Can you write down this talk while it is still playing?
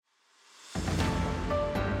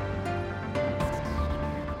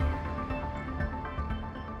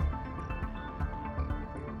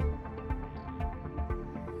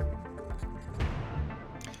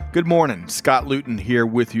Good morning. Scott Luton here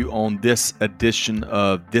with you on this edition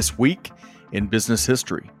of This Week in Business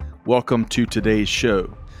History. Welcome to today's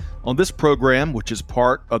show. On this program, which is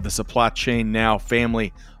part of the Supply Chain Now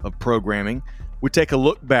family of programming, we take a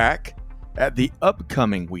look back at the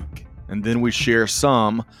upcoming week, and then we share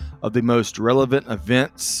some of the most relevant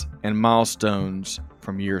events and milestones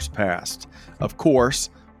from years past. Of course,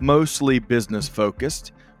 mostly business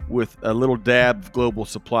focused, with a little dab of global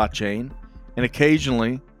supply chain, and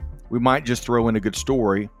occasionally we might just throw in a good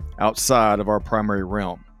story outside of our primary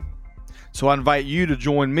realm. So I invite you to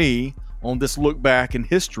join me on this look back in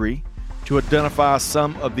history to identify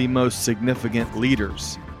some of the most significant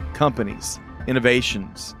leaders, companies,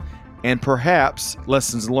 innovations, and perhaps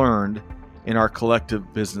lessons learned in our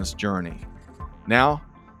collective business journey. Now,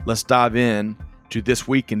 let's dive in to This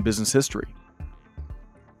Week in Business History.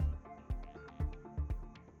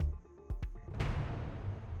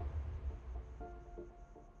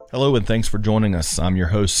 Hello and thanks for joining us. I'm your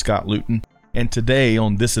host, Scott Luton, and today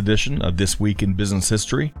on this edition of This Week in Business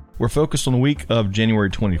History, we're focused on the week of January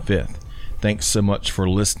 25th. Thanks so much for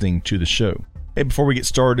listening to the show. Hey, before we get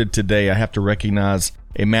started today, I have to recognize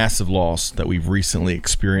a massive loss that we've recently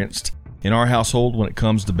experienced. In our household, when it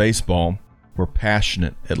comes to baseball, we're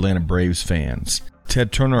passionate Atlanta Braves fans.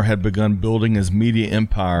 Ted Turner had begun building his media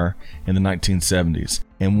empire in the 1970s,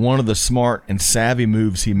 and one of the smart and savvy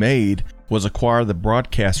moves he made was acquire the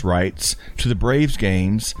broadcast rights to the Braves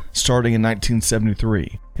games starting in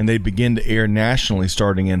 1973, and they began to air nationally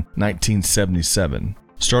starting in 1977.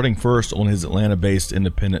 Starting first on his Atlanta-based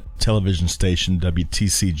independent television station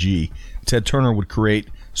WTCG, Ted Turner would create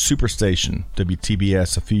Superstation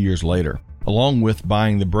WTBS a few years later, along with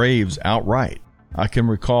buying the Braves outright. I can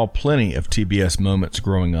recall plenty of TBS moments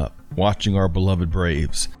growing up, watching our beloved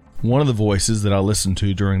Braves. One of the voices that I listened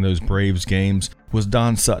to during those Braves games was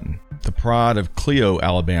Don Sutton. The pride of Clio,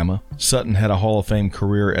 Alabama, Sutton had a Hall of Fame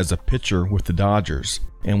career as a pitcher with the Dodgers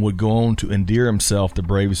and would go on to endear himself to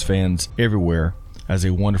Braves fans everywhere as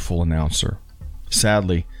a wonderful announcer.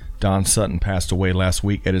 Sadly, Don Sutton passed away last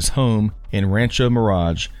week at his home in Rancho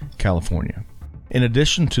Mirage, California. In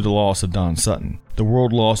addition to the loss of Don Sutton, the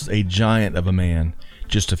world lost a giant of a man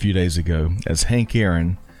just a few days ago as Hank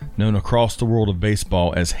Aaron, known across the world of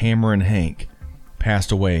baseball as Hammerin' Hank,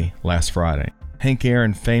 passed away last Friday. Hank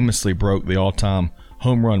Aaron famously broke the all-time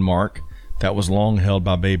home run mark that was long held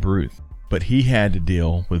by Babe Ruth, but he had to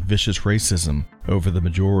deal with vicious racism over the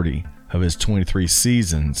majority of his 23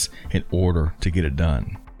 seasons in order to get it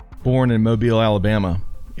done. Born in Mobile, Alabama,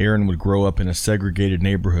 Aaron would grow up in a segregated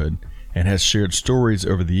neighborhood and has shared stories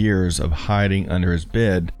over the years of hiding under his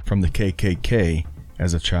bed from the KKK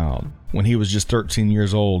as a child. When he was just 13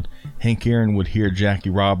 years old, Hank Aaron would hear Jackie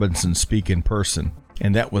Robinson speak in person,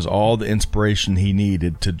 and that was all the inspiration he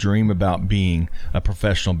needed to dream about being a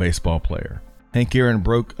professional baseball player. Hank Aaron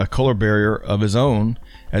broke a color barrier of his own,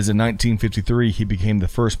 as in 1953 he became the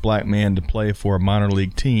first black man to play for a minor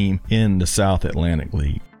league team in the South Atlantic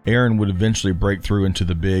League. Aaron would eventually break through into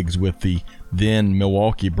the bigs with the then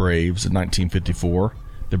Milwaukee Braves in 1954.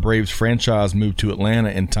 The Braves franchise moved to Atlanta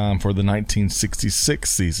in time for the 1966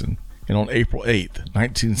 season, and on April 8,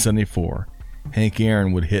 1974, Hank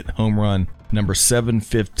Aaron would hit home run number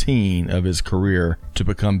 715 of his career to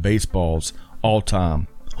become baseball's all-time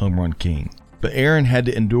home run king. But Aaron had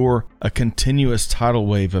to endure a continuous tidal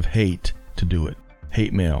wave of hate to do it.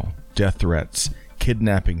 Hate mail, death threats,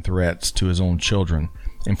 kidnapping threats to his own children,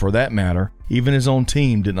 and for that matter, even his own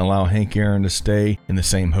team didn't allow Hank Aaron to stay in the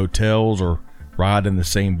same hotels or ride in the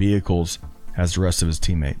same vehicles as the rest of his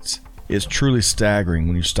teammates. It's truly staggering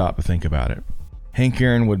when you stop to think about it. Hank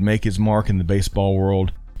Aaron would make his mark in the baseball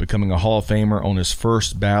world, becoming a Hall of Famer on his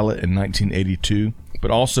first ballot in 1982,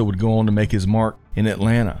 but also would go on to make his mark in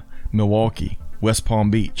Atlanta, Milwaukee, West Palm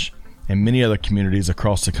Beach, and many other communities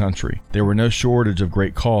across the country. There were no shortage of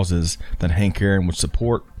great causes that Hank Aaron would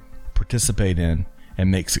support, participate in, and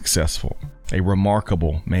make successful. A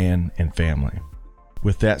remarkable man and family.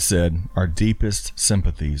 With that said, our deepest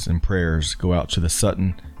sympathies and prayers go out to the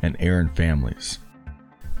Sutton and Aaron families.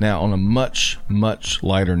 Now, on a much, much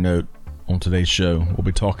lighter note, on today's show, we'll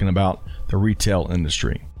be talking about the retail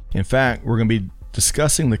industry. In fact, we're going to be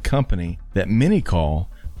discussing the company that many call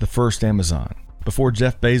the first Amazon. Before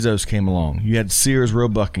Jeff Bezos came along, you had Sears,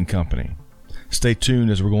 Roebuck & Company. Stay tuned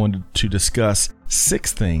as we're going to discuss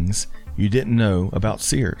 6 things you didn't know about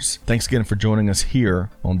Sears. Thanks again for joining us here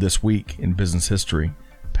on This Week in Business History,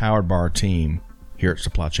 powered by our team here at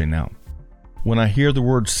Supply Chain Now. When I hear the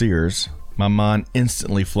word Sears, my mind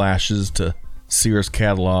instantly flashes to Sears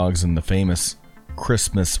catalogs and the famous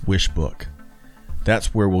Christmas wish book.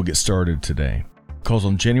 That's where we'll get started today. because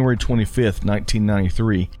on January 25th,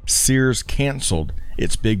 1993, Sears canceled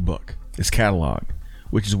its big book, its catalog,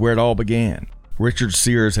 which is where it all began. Richard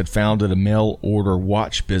Sears had founded a mail-order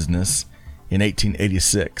watch business in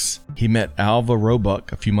 1886. He met Alva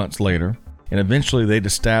Roebuck a few months later, and eventually they'd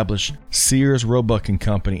established Sears, Roebuck &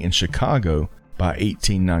 Company in Chicago by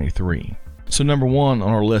 1893. So number one on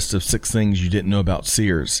our list of 6 things you didn't know about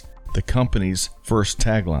Sears, the company's first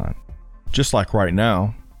tagline. Just like right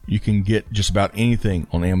now, you can get just about anything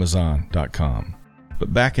on Amazon.com.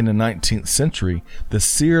 But back in the 19th century, the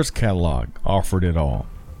Sears catalog offered it all,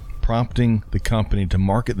 prompting the company to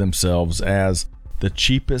market themselves as the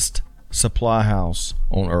cheapest supply house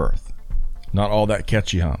on earth. Not all that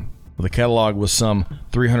catchy, huh? The catalog was some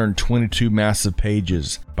 322 massive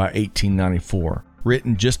pages by 1894,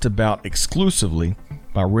 written just about exclusively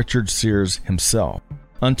by Richard Sears himself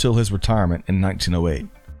until his retirement in 1908.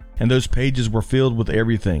 And those pages were filled with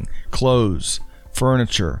everything: clothes,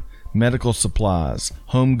 furniture, medical supplies,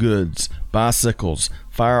 home goods, bicycles,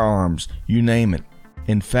 firearms, you name it.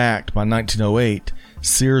 In fact, by 1908,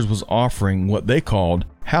 Sears was offering what they called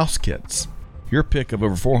house kits. Your pick of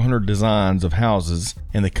over 400 designs of houses,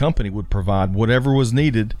 and the company would provide whatever was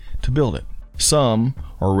needed to build it. Some,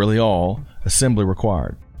 or really all, assembly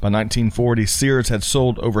required. By 1940, Sears had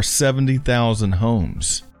sold over 70,000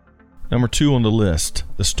 homes. Number 2 on the list,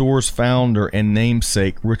 the store's founder and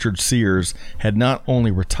namesake Richard Sears had not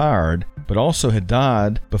only retired, but also had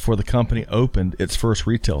died before the company opened its first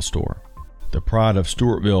retail store. The pride of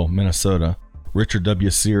Stewartville, Minnesota, Richard W.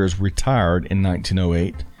 Sears retired in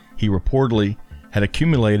 1908. He reportedly had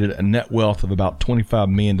accumulated a net wealth of about $25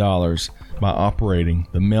 million by operating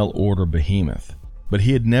the mail-order behemoth. But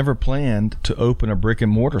he had never planned to open a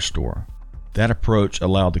brick-and-mortar store. That approach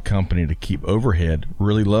allowed the company to keep overhead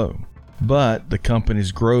really low. But the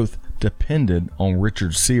company's growth depended on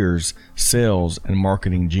Richard Sears' sales and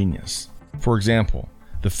marketing genius. For example,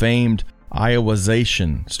 the famed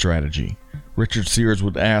Iowazation strategy. Richard Sears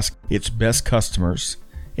would ask its best customers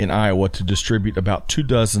in Iowa to distribute about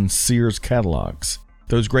 24 Sears catalogs.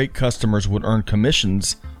 Those great customers would earn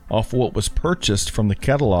commissions off what was purchased from the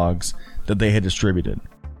catalogs that they had distributed.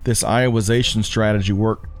 This Iowazation strategy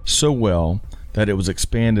worked so well that it was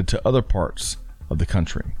expanded to other parts of the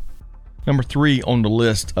country. Number 3 on the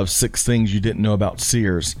list of 6 things you didn't know about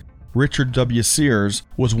Sears, Richard W. Sears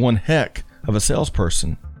was one heck of a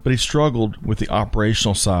salesperson, but he struggled with the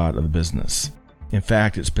operational side of the business. In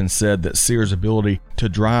fact, it's been said that Sears' ability to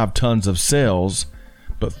drive tons of sales,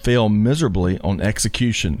 but fail miserably on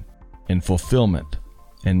execution and fulfillment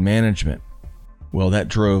and management, well, that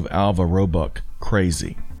drove Alva Roebuck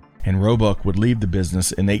crazy. And Roebuck would leave the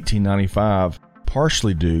business in 1895,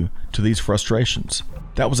 partially due to these frustrations.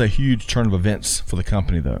 That was a huge turn of events for the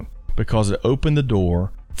company, though, because it opened the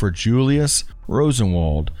door for Julius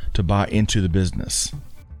Rosenwald to buy into the business.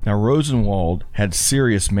 Now, Rosenwald had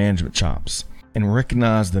serious management chops and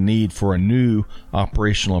recognized the need for a new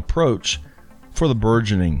operational approach for the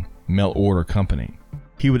burgeoning mail-order company.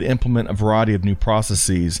 He would implement a variety of new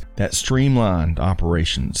processes that streamlined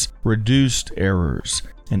operations, reduced errors,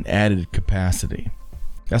 and added capacity.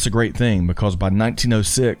 That's a great thing, because by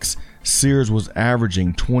 1906, Sears was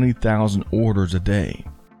averaging 20,000 orders a day.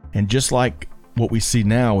 And just like what we see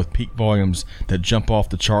now with peak volumes that jump off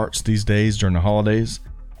the charts these days during the holidays,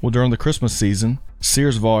 well, during the Christmas season,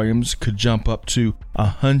 Sears volumes could jump up to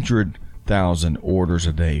 100,000 orders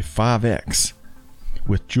a day, 5x.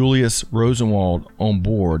 With Julius Rosenwald on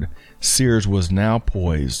board, Sears was now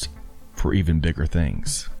poised for even bigger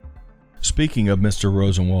things. Speaking of Mr.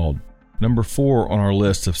 Rosenwald, number 4 on our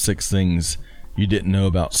list of 6 things you didn't know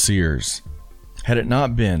about Sears. Had it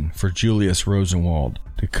not been for Julius Rosenwald,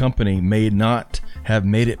 the company may not have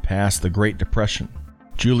made it past the Great Depression.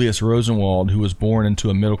 Julius Rosenwald, who was born into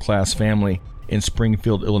a middle-class family in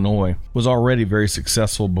Springfield, Illinois, was already very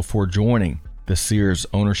successful before joining the Sears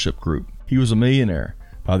ownership group. He was a millionaire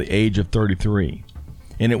by the age of 33,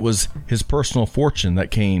 and it was his personal fortune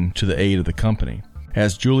that came to the aid of the company,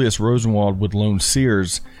 as Julius Rosenwald would loan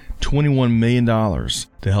Sears $21 million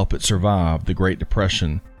to help it survive the Great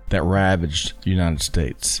Depression that ravaged the United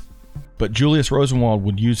States. But Julius Rosenwald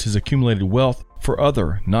would use his accumulated wealth for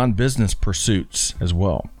other non-business pursuits as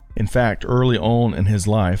well. In fact, early on in his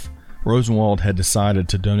life, Rosenwald had decided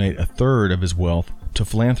to donate a third of his wealth to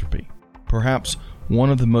philanthropy. Perhaps one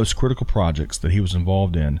of the most critical projects that he was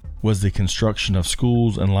involved in was the construction of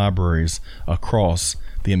schools and libraries across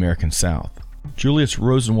the American South. Julius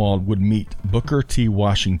Rosenwald would meet Booker T.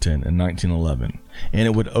 Washington in 1911, and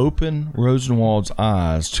it would open Rosenwald's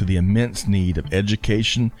eyes to the immense need of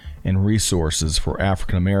education and resources for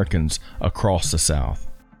African Americans across the South.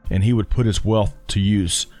 and he would put his wealth to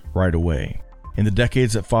use right away. In the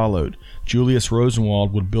decades that followed, Julius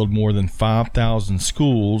Rosenwald would build more than 5,000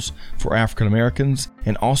 schools for African Americans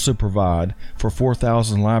and also provide for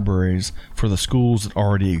 4,000 libraries for the schools that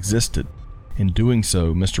already existed. In doing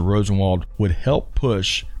so, Mr. Rosenwald would help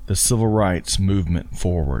push the civil rights movement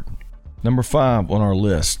forward. Number 5 on our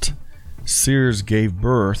list, Sears gave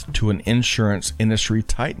birth to an insurance industry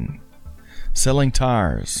titan. Selling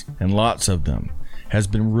tires, and lots of them, has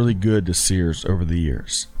been really good to Sears over the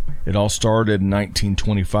years. It all started in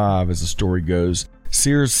 1925, as the story goes.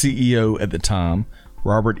 Sears' CEO at the time,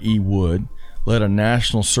 Robert E. Wood, led a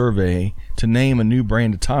national survey to name a new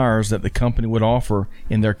brand of tires that the company would offer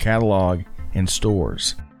in their catalog and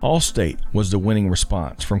stores. Allstate was the winning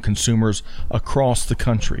response from consumers across the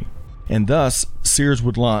country, and thus Sears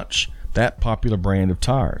would launch that popular brand of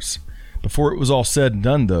tires. Before it was all said and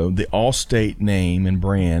done, though, the Allstate name and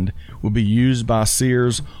brand would be used by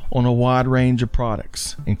Sears on a wide range of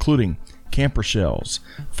products, including camper shells,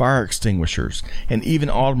 fire extinguishers, and even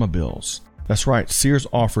automobiles. That's right, Sears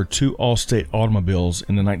offered 2 Allstate automobiles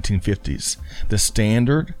in the 1950s, the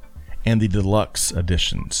Standard and the Deluxe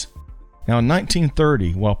editions. Now, in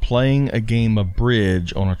 1930, while playing a game of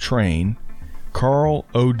bridge on a train, Carl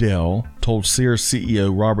Odell told Sears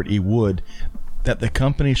CEO Robert E. Wood that the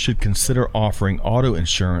company should consider offering auto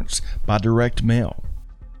insurance by direct mail.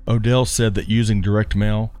 Odell said that using direct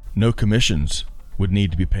mail, no commissions would need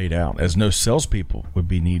to be paid out, as no salespeople would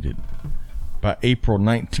be needed. By April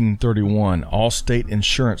 1931, Allstate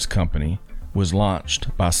Insurance Company was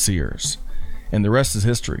launched by Sears, and the rest is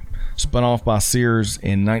history. Spun off by Sears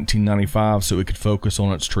in 1995 so it could focus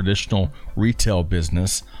on its traditional retail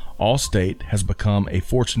business, Allstate has become a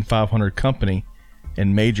Fortune 500 company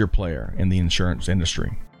and major player in the insurance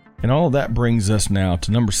industry. And all of that brings us now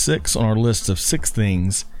to number 6 on our list of 6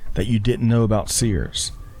 things that you didn't know about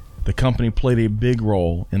Sears. The company played a big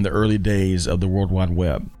role in the early days of the World Wide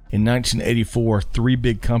Web. In 1984, 3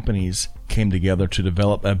 big companies came together to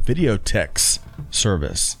develop a videotex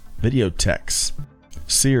service. Videotex.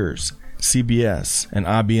 Sears, CBS, and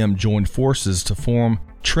IBM joined forces to form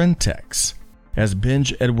Trendtex. As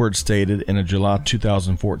Benj Edwards stated in a July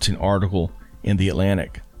 2014 article in The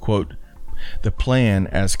Atlantic, quote, "The plan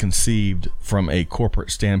as conceived from a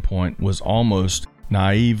corporate standpoint was almost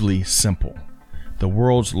naively simple. The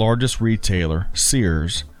world's largest retailer,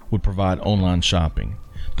 Sears, would provide online shopping.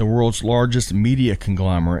 The world's largest media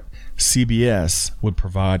conglomerate, CBS, would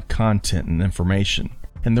provide content and information.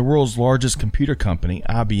 And the world's largest computer company,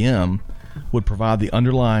 IBM, would provide the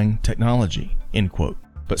underlying technology," end quote.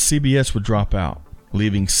 But CBS would drop out,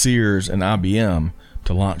 leaving Sears and IBM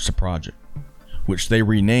to launch the project, which they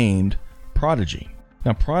renamed Prodigy.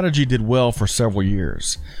 Now, Prodigy did well for several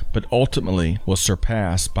years, but ultimately was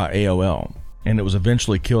surpassed by AOL, and it was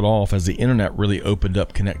eventually killed off as the internet really opened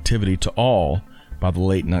up connectivity to all by the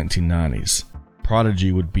late 1990s.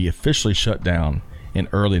 Prodigy would be officially shut down in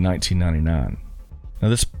early 1999. Now,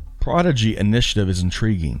 this Prodigy initiative is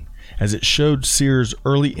intriguing, as it showed Sears'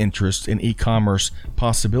 early interest in e-commerce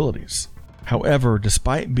possibilities. However,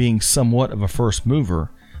 despite being somewhat of a first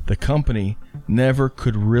mover, the company never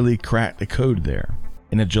could really crack the code there.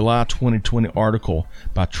 In a July 2020 article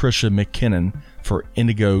by Tricia McKinnon for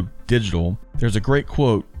Indigo Digital, there's a great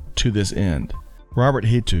quote to this end. Robert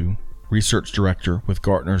Hitu, research director with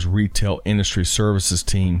Gartner's Retail Industry Services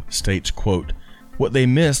team, states, quote, "What they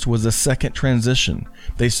missed was a second transition.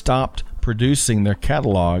 They stopped producing their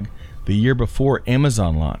catalog the year before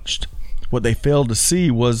Amazon launched. What they failed to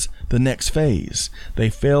see was the next phase. They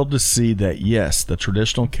failed to see that, yes, the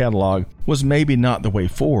traditional catalog was maybe not the way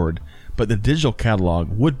forward, but the digital catalog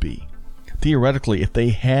would be. Theoretically, if they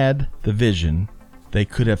had the vision, they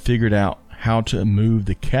could have figured out how to move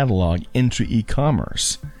the catalog into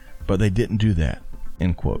e-commerce, but they didn't do that,"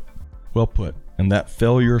 end quote. Well put. And that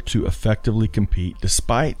failure to effectively compete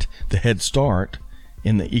despite the head start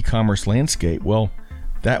in the e-commerce landscape, well,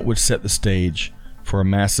 that would set the stage for a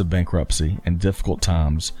massive bankruptcy and difficult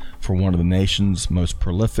times for one of the nation's most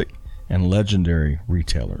prolific and legendary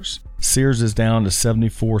retailers. Sears is down to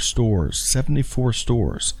 74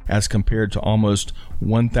 stores, as compared to almost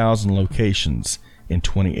 1,000 locations in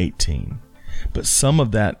 2018. But some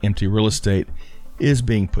of that empty real estate is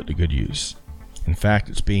being put to good use. In fact,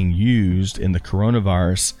 it's being used in the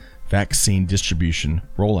coronavirus vaccine distribution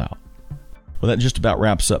rollout. Well, that just about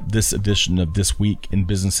wraps up this edition of This Week in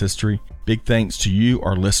Business History. Big thanks to you,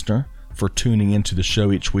 our listener, for tuning into the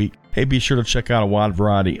show each week. Hey, be sure to check out a wide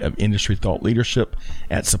variety of industry thought leadership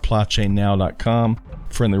at supplychainnow.com.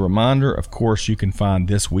 Friendly reminder, of course, you can find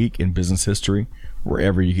This Week in Business History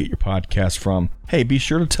wherever you get your podcast from. Hey, be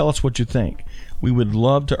sure to tell us what you think. We would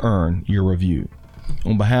love to earn your review.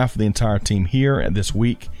 On behalf of the entire team here at This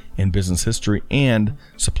Week in Business History and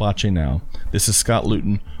Supply Chain Now, this is Scott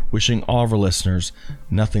Luton wishing all of our listeners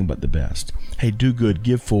nothing but the best. Hey, do good,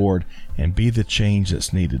 give forward, and be the change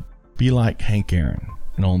that's needed. Be like Hank Aaron.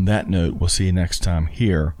 And on that note, we'll see you next time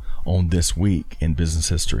here on This Week in Business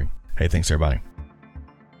History. Hey, thanks everybody.